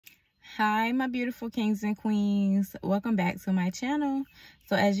Hi, my beautiful kings and queens. Welcome back to my channel.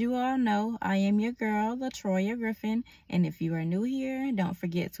 So as you all know, I am your girl, LaTroya Griffin. And if you are new here, don't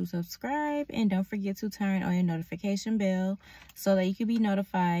forget to subscribe and don't forget to turn on your notification bell so that you can be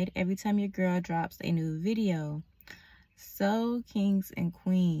notified every time your girl drops a new video. So, kings and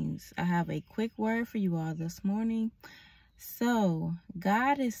queens, I have a quick word for you all this morning. So,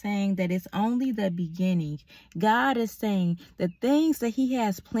 God is saying that it's only the beginning. God is saying the things that He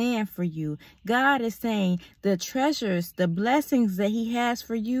has planned for you. God is saying the treasures, the blessings that He has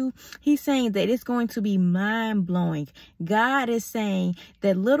for you. He's saying that it's going to be mind-blowing. God is saying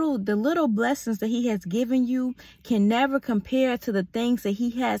that the little blessings that He has given you can never compare to the things that He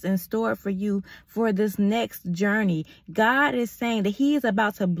has in store for you for this next journey. God is saying that He is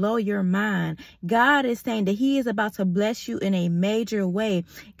about to blow your mind. God is saying that He is about to bless you in a major way.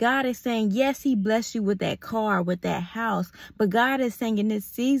 God is saying, yes, He blessed you with that car, with that house. But God is saying in this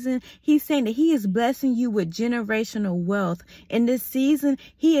season, He's saying that He is blessing you with generational wealth. In this season,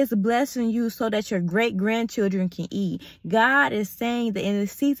 He is blessing you so that your great-grandchildren can eat. God is saying that in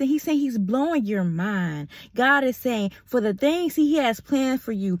this season, He's saying He's blowing your mind. God is saying for the things He has planned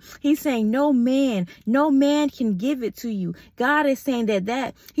for you, He's saying no man can give it to you. God is saying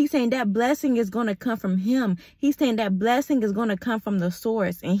He's saying that blessing is going to come from Him. He's saying that blessing is going to come from the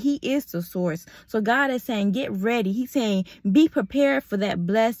source, and He is the source. So God is saying, get ready. He's saying, be prepared for that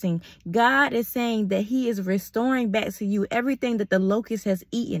blessing. God is saying that He is restoring back to you everything that the locust has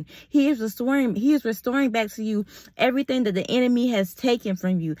eaten. He is restoring back to you everything that the enemy has taken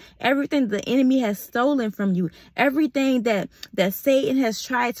from you, everything that the enemy has stolen from you, everything that Satan has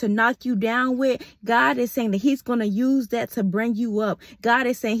tried to knock you down with. God is saying that He's going to use that to bring you up. God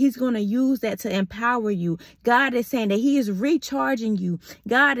is saying He's going to use that to empower you. God is saying that He is recharging you.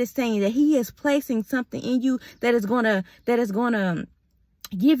 God is saying that He is placing something in you that is gonna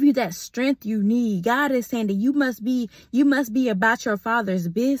give you that strength you need. God is saying that you must be about your Father's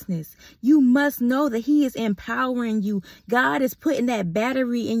business. You must know that He is empowering you. God is putting that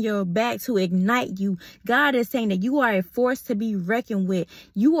battery in your back to ignite you. God is saying that you are a force to be reckoned with.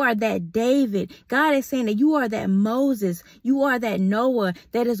 You are that David. God is saying that you are that Moses. You are that Noah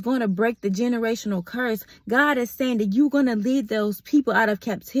that is going to break the generational curse. God is saying that you're going to lead those people out of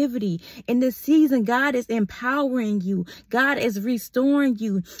captivity. In this season, God is empowering you. God is restoring you.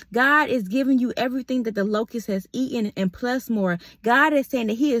 God is giving you everything that the locust has eaten and plus more. God is saying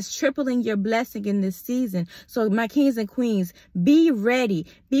that He is tripling your blessing in this season. So my kings and queens, be ready.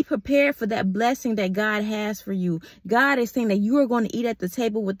 Be prepared for that blessing that God has for you. God is saying that you are going to eat at the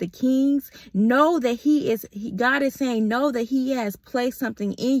table with the kings. Know that God is saying, know that He has placed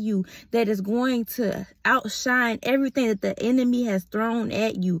something in you that is going to outshine everything that the enemy has thrown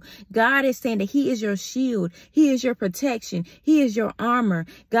at you. God is saying that He is your shield. He is your protection. He is your armor.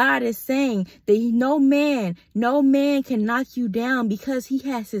 God is saying that no man can knock you down because He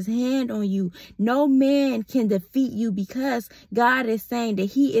has His hand on you. No man can defeat you because God is saying that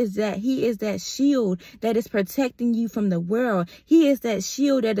He is that shield that is protecting you from the world. He is that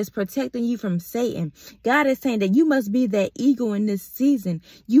shield that is protecting you from Satan. God is saying that you must be that eagle in this season.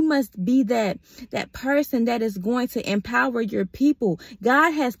 You must be that person that is going to empower your people.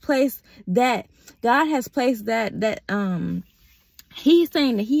 God has placed that He's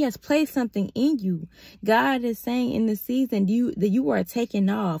saying that He has placed something in you. God is saying in this season that you are taking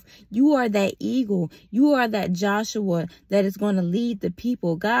off. You are that eagle. You are that Joshua that is going to lead the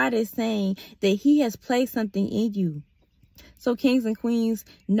people. God is saying that He has placed something in you. So kings and queens,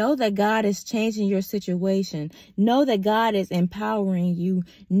 know that God is changing your situation. Know that God is empowering you.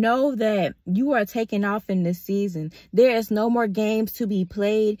 Know that you are taking off in this season. There is no more games to be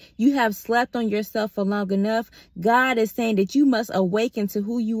played. You have slept on yourself for long enough. God is saying that you must awaken to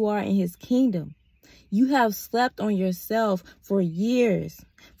who you are in His kingdom. You have slept on yourself for years.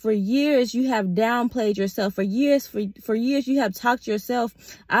 For years, you have downplayed yourself. For years, you have talked yourself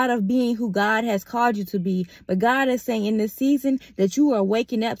out of being who God has called you to be. But God is saying in this season that you are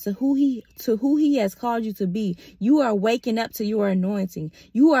waking up to who He has called you to be. You are waking up to your anointing.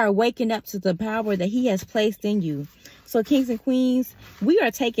 You are waking up to the power that He has placed in you. So kings and queens, we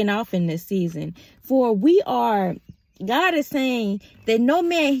are taking off in this season. For God is saying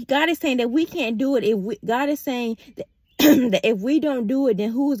that God is saying that we can't do it. God is saying that that if we don't do it,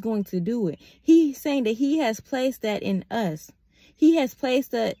 then who is going to do it? He's saying that He has placed that in us. He has placed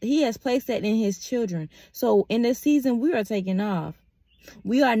that in His children. So in this season, we are taking off.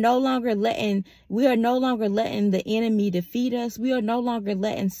 We are no longer letting the enemy defeat us. We are no longer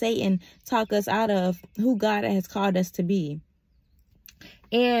letting Satan talk us out of who God has called us to be.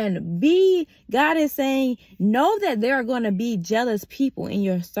 And God is saying, know that there are going to be jealous people in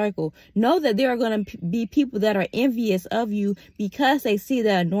your circle. Know that there are going to be people that are envious of you because they see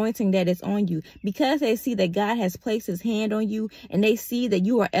the anointing that is on you, because they see that God has placed his hand on you and they see that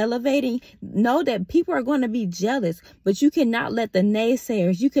you are elevating. Know that people are going to be jealous, but you cannot let the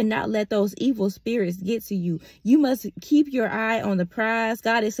naysayers, you cannot let those evil spirits get to you. You must keep your eye on the prize.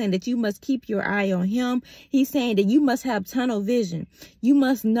 God is saying that you must keep your eye on him. He's saying that you must have tunnel vision. You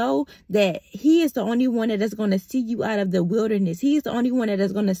must know that he is the only one that is going to see you out of the wilderness. He is the only one that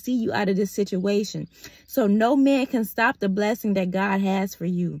is going to see you out of this situation. So no man can stop the blessing that God has for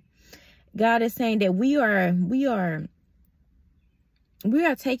you. God is saying that we are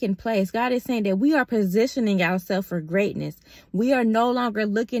taking place. God is saying that we are positioning ourselves for greatness. We are no longer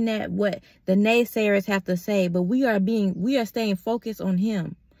looking at what the naysayers have to say, but we are staying focused on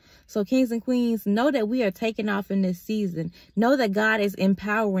him. So kings and queens, know that we are taking off in this season. Know that God is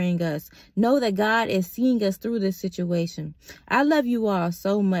empowering us. Know that God is seeing us through this situation. I love you all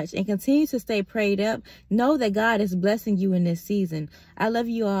so much, and continue to stay prayed up. Know that God is blessing you in this season. I love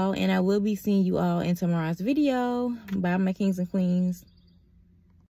you all, and I will be seeing you all in tomorrow's video. Bye, my kings and queens.